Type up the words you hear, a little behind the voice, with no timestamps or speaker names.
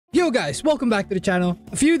Yo guys, welcome back to the channel.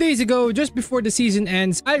 A few days ago, just before the season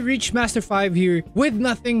ends, I reached Master 5 here with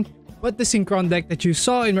nothing but the Synchron deck that you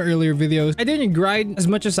saw in my earlier videos. I didn't grind as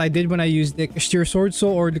much as I did when I used the Kashtira Sword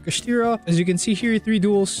Soul or the Kashtira. As you can see here, 3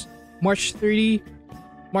 duels, March 30,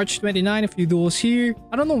 March 29, a few duels here.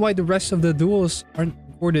 I don't know why the rest of the duels aren't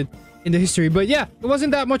recorded in the history, but yeah, it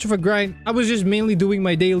wasn't that much of a grind. I was just mainly doing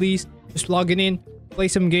my dailies, just logging in, play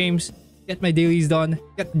some games, get my dailies done,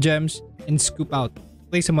 get the gems, and scoop out.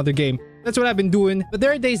 Play some other game. That's what I've been doing, but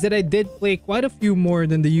there are days that I did play quite a few more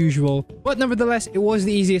than the usual, but nevertheless it was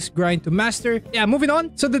the easiest grind to master. Yeah, moving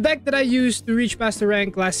on. So the deck that I used to reach master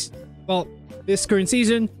rank this current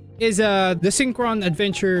season is the Synchron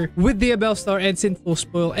adventure with the Abelstar and Sinful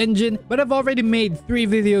Spoil engine, but I've already made 3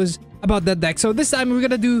 videos about that deck. So this time we're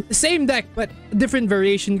gonna do the same deck but a different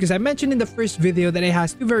variation, because I mentioned in the first video that it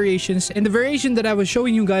has 2 variations, and the variation that I was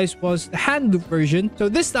showing you guys was the hand loop version. So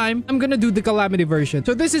this time I'm gonna do the Calamity version.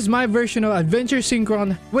 So this is my version of Adventure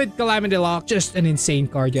Synchron with Calamity Lock. Just an insane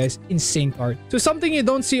card, guys. Insane card. So something you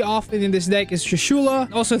don't see often in this deck is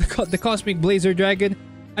Trishula, also the Cosmic Blazer Dragon.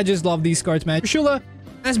 I just love these cards, man. Trishula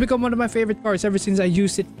has become one of my favorite cards ever since I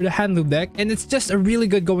used it for the hand loop deck, and it's just a really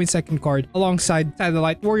good going second card alongside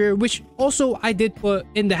Satellite Warrior, which also I did put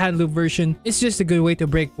in the hand loop version. It's just a good way to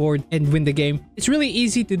break board and win the game. It's really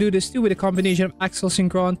easy to do this too with a combination of Axial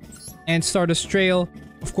Synchron and Stardust Trail.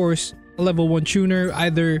 Of course, a level 1 tuner,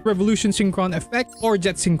 either Revolution Synchron effect or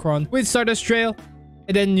Jet Synchron with Stardust Trail,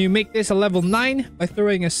 and then you make this a level 9 by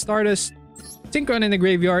throwing a Stardust Synchron in the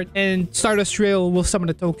graveyard, and Stardust Trail will summon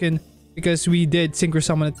a token because we did Synchro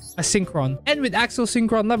Summon a Synchron. And with Axial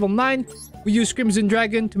Synchron level 9, we use Crimson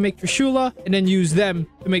Dragon to make Trishula, and then use them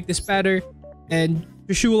to make this Spatter. And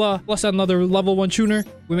Trishula plus another level 1 tuner,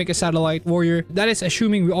 we make a Satellite Warrior. That is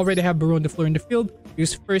assuming we already have Baronne de Fleur in the field,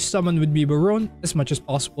 because first summon would be Baronne as much as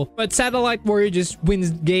possible. But Satellite Warrior just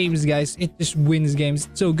wins games, guys. It just wins games.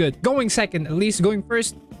 It's so good. Going second, at least. Going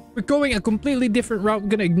first, we're going a completely different route. We're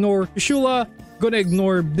gonna ignore Trishula, gonna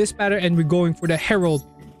ignore this Spatter, and we're going for the Herald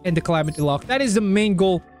and the Calamity Lock. That is the main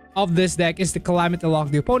goal of this deck, is the Calamity Lock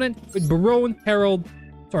the opponent with Baronne, Herald,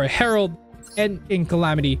 and in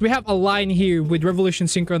Calamity. We have a line here with Revolution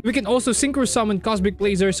Synchron. We can also Synchro Summon Cosmic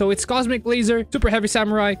Blazer, so it's Cosmic Blazer, Super Heavy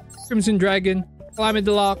Samurai, Crimson Dragon, Calamity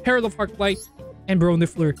Lock, Herald of Arclight, and Baronne de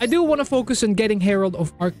Fleur. I do want to focus on getting Herald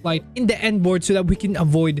of Arclight in the end board so that we can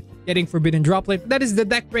avoid getting Forbidden Droplet. That is the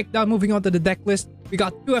deck breakdown. Moving on to the deck list, we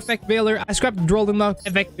got 2 Effect Veiler. I scrapped the Drolling Lock.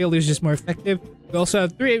 Effect Veiler is just more effective. We also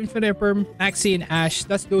have 3 Infinite Perm, Maxi, and Ash.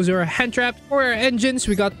 Those are our hand traps. For our engines,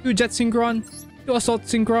 we got 2 Jet Synchron, 2 Assault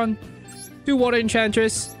Synchron, 2 Water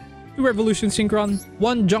Enchantress, 2 Revolution Synchron,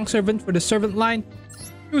 1 Junk Servant for the Servant line,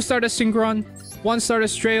 2 Stardust Synchron, 1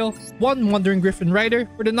 Stardust Trail, 1 Wandering Griffin Rider.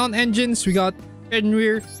 For the non-engines, we got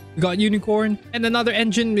Fenrir, we got Unicorn, and another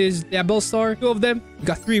engine is the Abelstar. 2 of them. We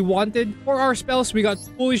got 3 Wanted. For our spells, we got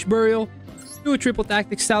Foolish Burial, 2 Triple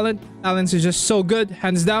Tactics Talent. Talents is just so good,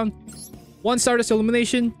 hands down. 1 Stardust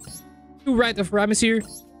Illumination, 2 Rite of Ramesir,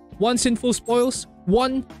 1 Sinful Spoils,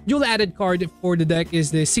 1 dual added card for the deck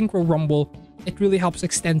is the Synchro Rumble. It really helps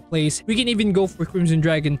extend plays. We can even go for Crimson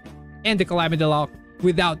Dragon and the Calamity Lock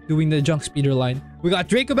without doing the Junk Speeder line. We got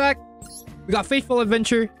Draco back, we got Faithful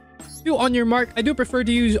Adventure, 2 On Your Mark. I do prefer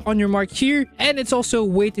to use On Your Mark here, and it's also a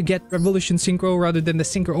way to get Revolution Synchro rather than the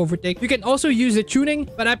Synchro Overtake. You can also use the tuning,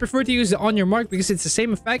 but I prefer to use the On Your Mark because it's the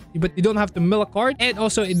same effect, but you don't have to mill a card. And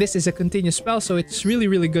also, this is a continuous spell, so it's really,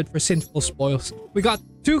 really good for Sinful Spoils. We got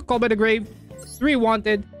 2 Call by the Grave, 3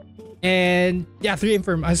 Wanted, and yeah, 3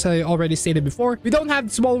 Infirm, as I already stated before. We don't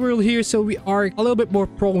have Small World here, so we are a little bit more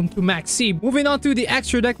prone to Max C. Moving on to the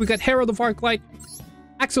extra deck, we got Herald of Arclight,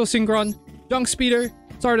 Axial Synchron, Junk Speeder,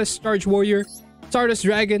 Stardust Charge Warrior, Stardust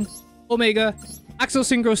Dragon, Omega, Axial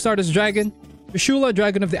Synchro Stardust Dragon, Trishula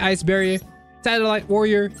Dragon of the Ice Barrier, Satellite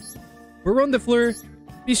Warrior, Baronne de Fleur,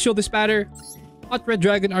 Bestial Dispatter, Hot Red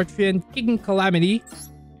Dragon Archfiend, King Calamity,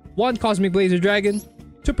 1 Cosmic Blazer Dragon,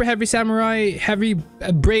 Super Heavy Samurai, Heavy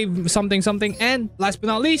Brave something, and last but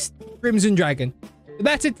not least, Crimson Dragon. So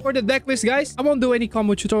that's it for the deck list, guys. I won't do any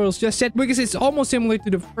combo tutorials just yet because it's almost similar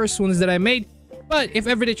to the first ones that I made. But if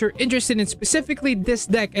ever that you're interested in specifically this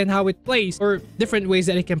deck and how it plays, or different ways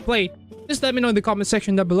that it can play, just let me know in the comment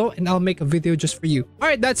section down below and I'll make a video just for you.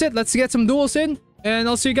 Alright, that's it. Let's get some duels in, and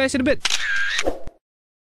I'll see you guys in a bit.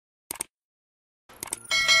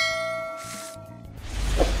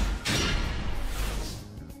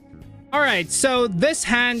 Alright, so this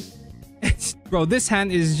hand... Bro, this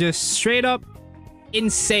hand is just straight up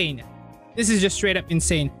insane. This is just straight up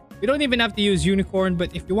insane. We don't even have to use Unicorn,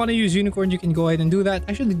 but if you want to use Unicorn, you can go ahead and do that.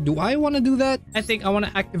 Actually, do I want to do that? I think I want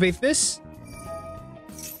to activate this.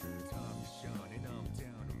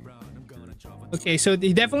 Okay, so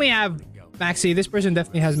they definitely have Maxi. This person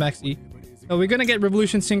definitely has Maxi. So we're gonna get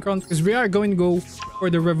Revolution Synchron because we are going to go for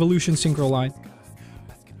the Revolution Synchro line.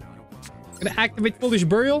 Gonna activate Foolish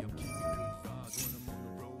Burial.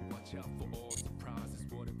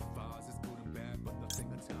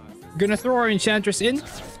 Gonna throw our Enchantress in.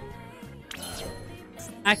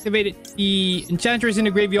 Activated the Enchantress in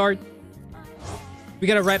the graveyard. We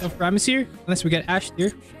got a Rite of Ramesir, unless we get Ash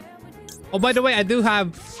here. Oh, by the way, I do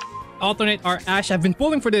have alternate our Ash. I've been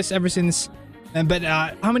pulling for this ever since. But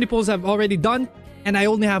how many pulls I've already done? And I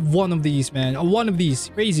only have one of these, man. One of these.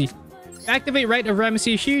 Crazy. Activate Rite of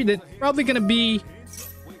Ramesir here. That's probably gonna be...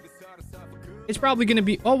 It's probably gonna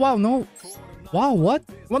be... Oh, wow, no. Wow, what?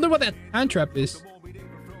 Wonder what that hand trap is.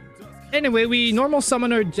 Anyway, we normal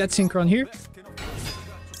summon our Jet Synchron here.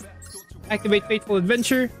 Activate Fateful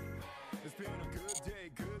Adventure.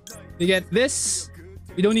 We get this.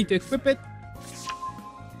 We don't need to equip it.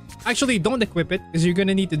 Actually, don't equip it because you're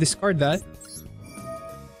gonna need to discard that.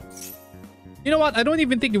 You know what? I don't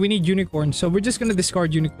even think we need Unicorn, so we're just gonna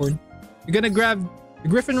discard Unicorn. We're gonna grab the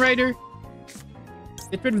Griffin Rider.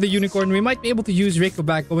 Get rid of the Unicorn. We might be able to use Reiko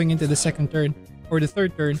back going into the second turn or the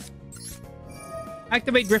third turn.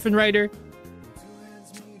 Activate Griffin Rider.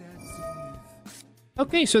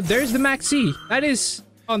 Okay, so there's the Maxi. That is...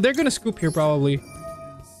 Oh, they're gonna scoop here probably.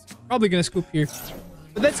 Probably gonna scoop here.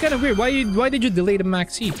 But that's kind of weird. Why did you delay the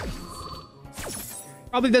Maxi?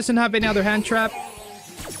 Probably doesn't have any other hand trap.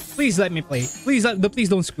 Please let me play. Please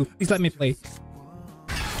don't scoop. Please let me play.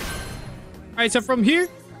 Alright, so from here,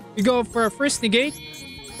 we go for our first negate.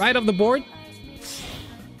 Right off the board.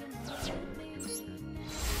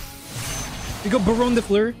 We go Baronne de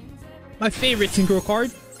Fleur. My favorite synchro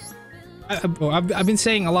card. I've been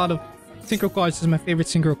saying a lot of synchro cards is my favorite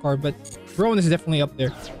synchro card, but Baronne is definitely up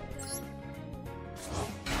there.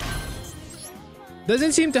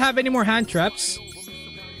 Doesn't seem to have any more hand traps.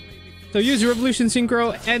 So use Revolution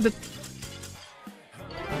Synchro and the...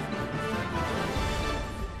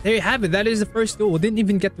 There you have it. That is the first duel. We didn't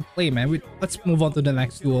even get to play, man. Let's move on to the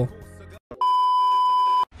next duel.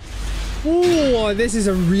 Ooh, this is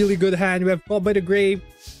a really good hand. We have Called by the Grave.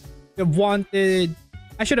 We have Wanted.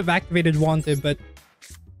 I should have activated Wanted, but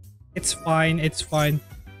it's fine. It's fine.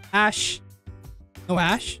 Ash. No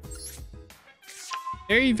Ash.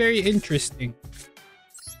 Very, very interesting.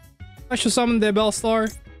 Special summon the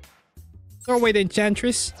Bellstar. Throw away the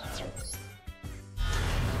Enchantress.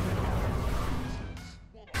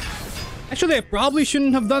 Actually, I probably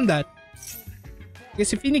shouldn't have done that.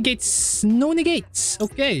 Because if he negates, no negates.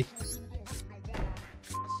 Okay.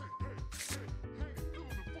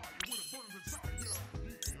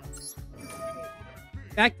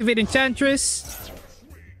 Activate Enchantress.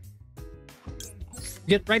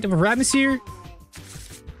 Get Rite of Ramesir.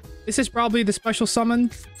 This is probably the special summon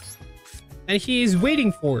that he is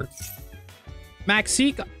waiting for.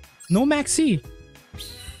 Maxi? No Maxi.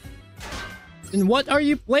 Then what are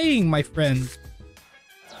you playing, my friend?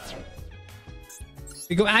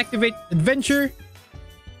 We go activate Adventure.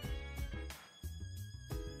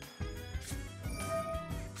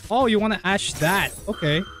 Oh, you want to Ash that.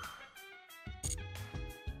 Okay.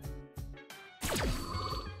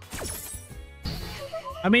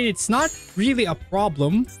 I mean, it's not really a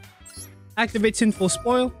problem. Activate Sinful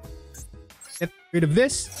Spoil. Get rid of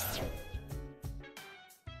this.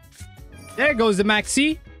 There goes the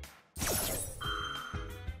Maxi.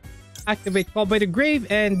 Activate Call by the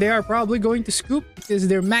Grave, and they are probably going to scoop because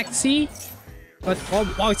they're Maxi. But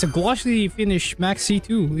oh, wow, it's a glossy finish Maxi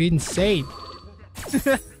too. Insane.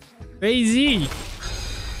 Crazy.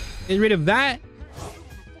 Get rid of that.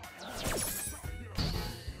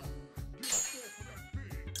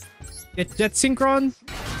 Get Jet Synchron.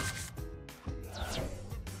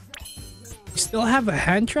 You still have a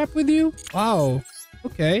hand trap with you? Wow.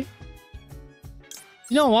 Okay.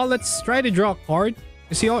 You know what? Let's try to draw a card.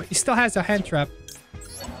 Because he still has a hand trap.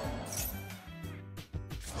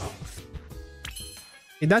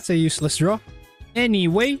 Okay, that's a useless draw.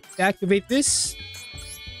 Anyway, activate this.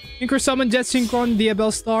 Synchro Summon Jet Synchron the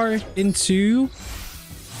Bellstar into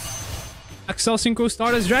Axel Synchro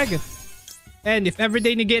Stardust Dragon. And if ever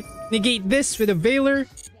they negate this with a Veiler.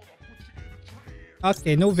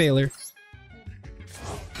 Okay, no Veiler.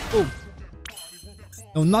 Oh.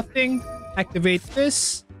 No, nothing. Activate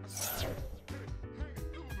this.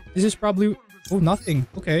 This is probably... Oh, nothing.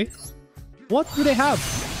 Okay. What do they have?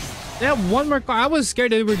 They have one more card. I was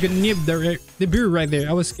scared that they were gonna nib the beer right there.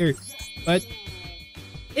 I was scared. But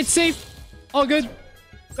it's safe. All good.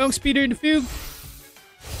 Dunk Speeder in the Fugue.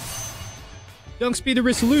 Dunk Speeder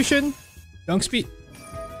Resolution. Dunk Speed.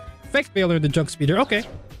 Effect Veiler the Junk Speeder. Okay.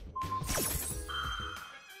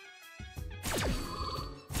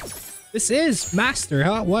 This is Master,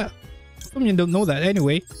 huh? What? How come you don't know that?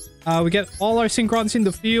 Anyway, we get all our Synchrons in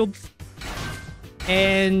the field.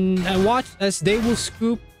 And I watch as they will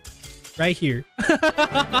scoop right here.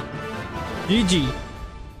 GG.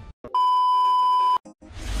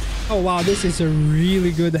 Oh wow, this is a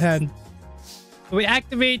really good hand. So we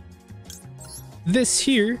activate this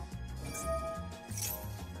here.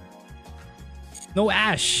 No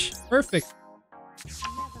Ash. Perfect.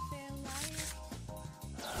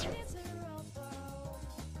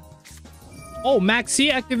 Oh,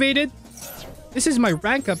 Maxi activated. This is my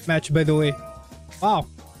rank up match, by the way. Wow.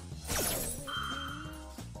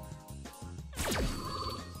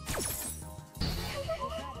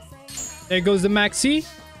 There goes the Maxi.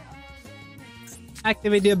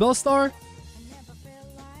 Activate the Bellstar.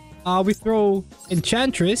 We throw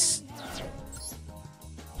Enchantress.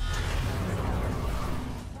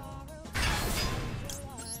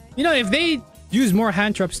 You know, if they use more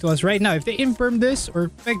hand traps to us right now, if they Imperm this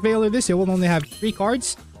or Effect Veiler this, it will only have 3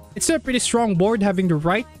 cards. It's still a pretty strong board having the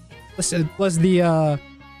right plus the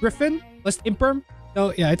Griffin plus Imperm.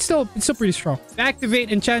 So yeah, it's still pretty strong.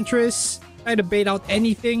 Activate Enchantress. Try to bait out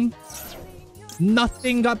anything.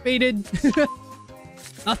 Nothing got baited.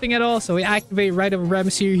 Nothing at all. So we activate Rite of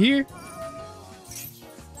Ramesir here.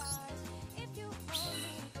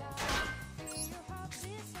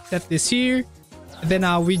 Set this here. And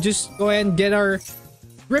then we just go ahead and get our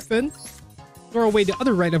Griffin. Throw away the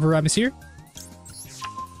other Rite of Ramesir.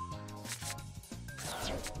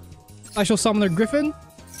 Special Summoner Griffin.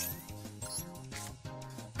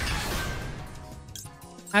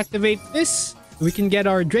 Activate this. So we can get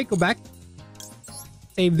our Draco back.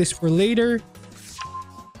 Save this for later.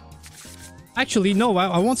 Actually, no,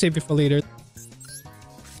 I won't save it for later.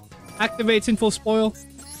 Activate Sinful Spoil.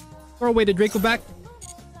 Throw away the Draco back.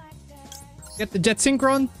 Get the Jet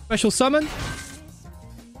Synchron. Special Summon.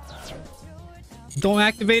 Don't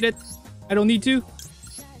activate it. I don't need to.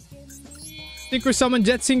 Synchro Summon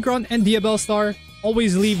Jet Synchron and the Bellstar.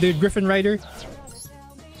 Always leave the Griffin Rider.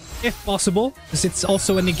 If possible. Because it's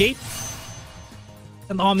also a negate.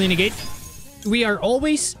 An Omni negate. We are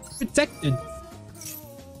always protected.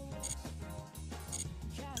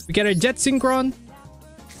 We get our Jet Synchron.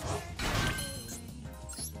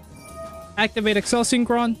 Activate Excel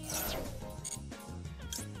Synchron.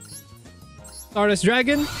 Stardust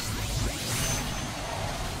Dragon.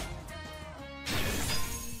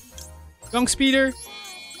 Junk Speeder.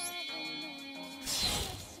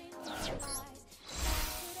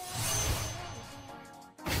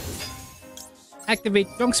 Activate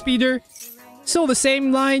Junk Speeder. Still the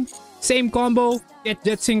same line, same combo. Get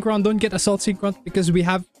Jet Synchron, don't get Assault Synchron because we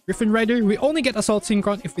have Griffin Rider. We only get Assault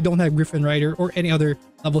Synchron if we don't have Griffin Rider or any other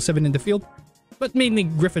level 7 in the field. But mainly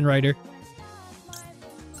Griffin Rider.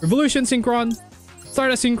 Revolution Synchron.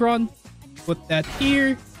 Stardust Synchron. Put that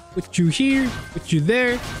here. Put you here. Put you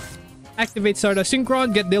there. Activate Stardust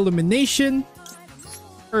Synchron. Get the Illumination.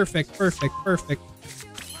 Perfect, perfect, perfect.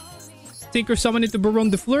 Synchro Summon into Baron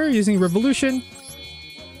de Fleur using Revolution.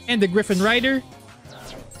 And the Griffin Rider.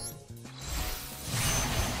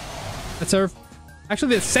 That's our...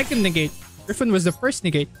 Actually, the second negate. Griffin was the first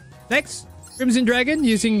negate. Next, Crimson Dragon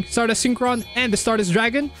using Stardust Synchron and the Stardust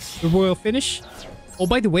Dragon. The royal finish. Oh,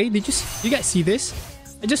 by the way, did you guys see this?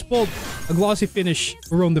 I just pulled a glossy finish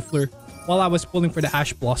Baron de Fleur while I was pulling for the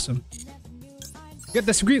Ash Blossom. Get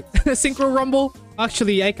the Synchro Rumble.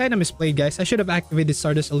 Actually, I kind of misplayed, guys. I should have activated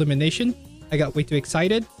Stardust Illumination. I got way too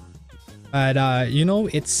excited. But, you know,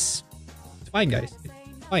 it's fine, guys.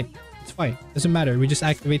 It's fine. It's fine. Doesn't matter. We just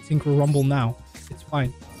activate Synchro Rumble now. It's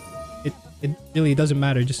fine. It really doesn't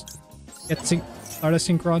matter. Just get Stardust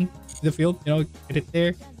Synchron to the field. You know, get it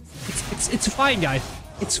there. It's fine, guys.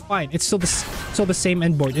 It's fine. It's still the same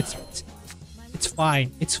end board. It's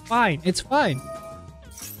fine. It's fine. It's fine.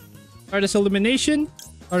 Stardust Illumination.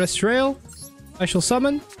 Stardust Trail. Special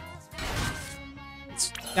Summon.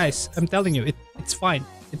 Guys, I'm telling you, it's fine.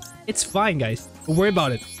 It's fine, guys. Don't worry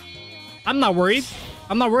about it. I'm not worried.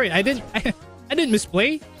 I'm not worried. I didn't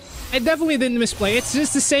misplay. I definitely didn't misplay. It's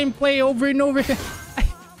just the same play over and over. I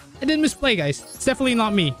didn't misplay, guys. It's definitely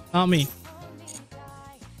not me. Not me.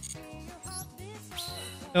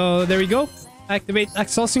 So there we go. Activate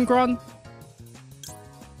Assault Synchron.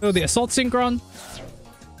 So the Assault Synchron.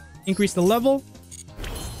 Increase the level.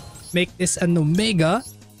 Make this an Omega.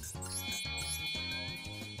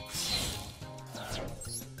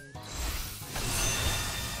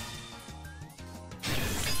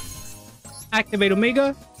 Activate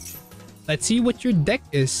Omega. Let's see what your deck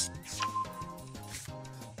is.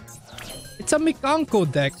 It's a Mikanko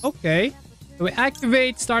deck. Okay. So we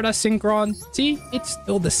activate Stardust Synchron. See, it's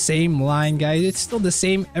still the same line, guys. It's still the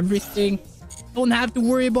same everything. Don't have to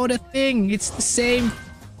worry about a thing. It's the same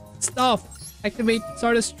stuff. Activate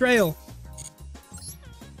Stardust Trail.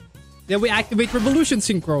 Then we activate Revolution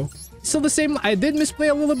Synchro. It's still the same. I did misplay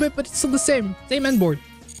a little bit, but it's still the same. Same end board.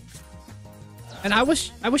 And I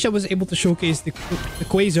wish I was able to showcase the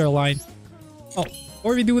Quasar line. Oh,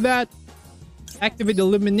 before we do that, activate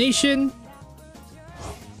Elimination.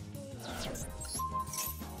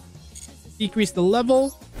 Decrease the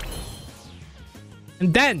level.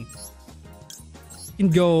 And then you can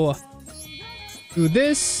go do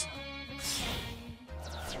this.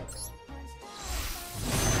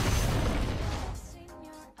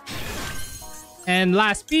 And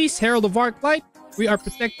last piece, Herald of Arclight. We are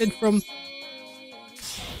protected from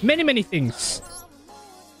many things.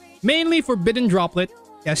 Mainly Forbidden Droplet.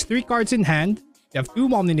 He has 3 cards in hand. You have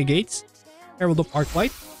 2 Omni Negates. Herald of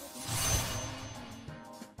Arclight.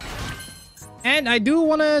 And I do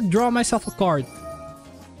want to draw myself a card.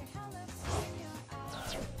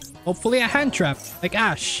 Hopefully a hand trap, like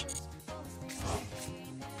Ash.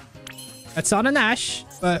 That's not an Ash,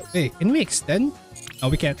 but wait, can we extend? No,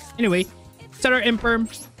 we can't. Anyway, set our Imperm.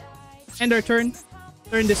 End our turn.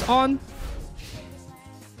 Turn this on.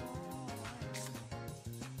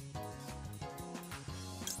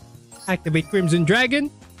 Activate Crimson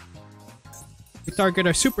Dragon. We target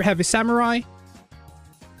our Super Heavy Samurai.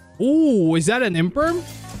 Ooh, is that an Imperm?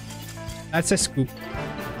 That's a scoop.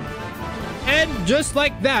 And just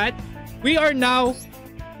like that, we are now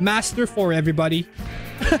Master 4, everybody.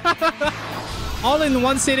 All in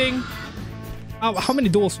one sitting. How many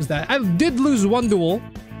duels was that? I did lose 1 duel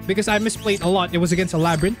because I misplayed a lot. It was against a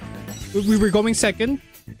Labyrinth. We were going second.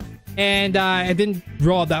 And I didn't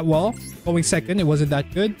draw that well. Going second, it wasn't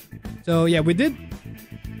that good. So yeah, we did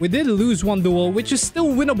lose 1 duel, which is still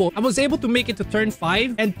winnable. I was able to make it to turn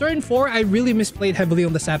 5. And turn 4, I really misplayed heavily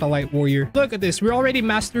on the Satellite Warrior. Look at this. We're already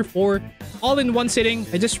Master 4. All in one sitting.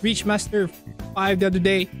 I just reached Master 5 the other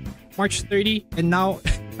day. March 30. And now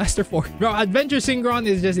Master 4. Bro, Adventure Synchron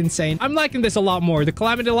is just insane. I'm liking this a lot more. The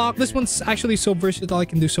Calamity Lock. This one's actually so versatile. I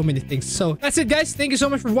can do so many things. So that's it, guys. Thank you so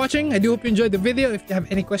much for watching. I do hope you enjoyed the video. If you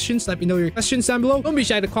have any questions, let me know your questions down below. Don't be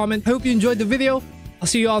shy to comment. I hope you enjoyed the video. I'll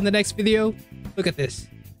see you all in the next video. Look at this.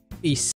 Peace.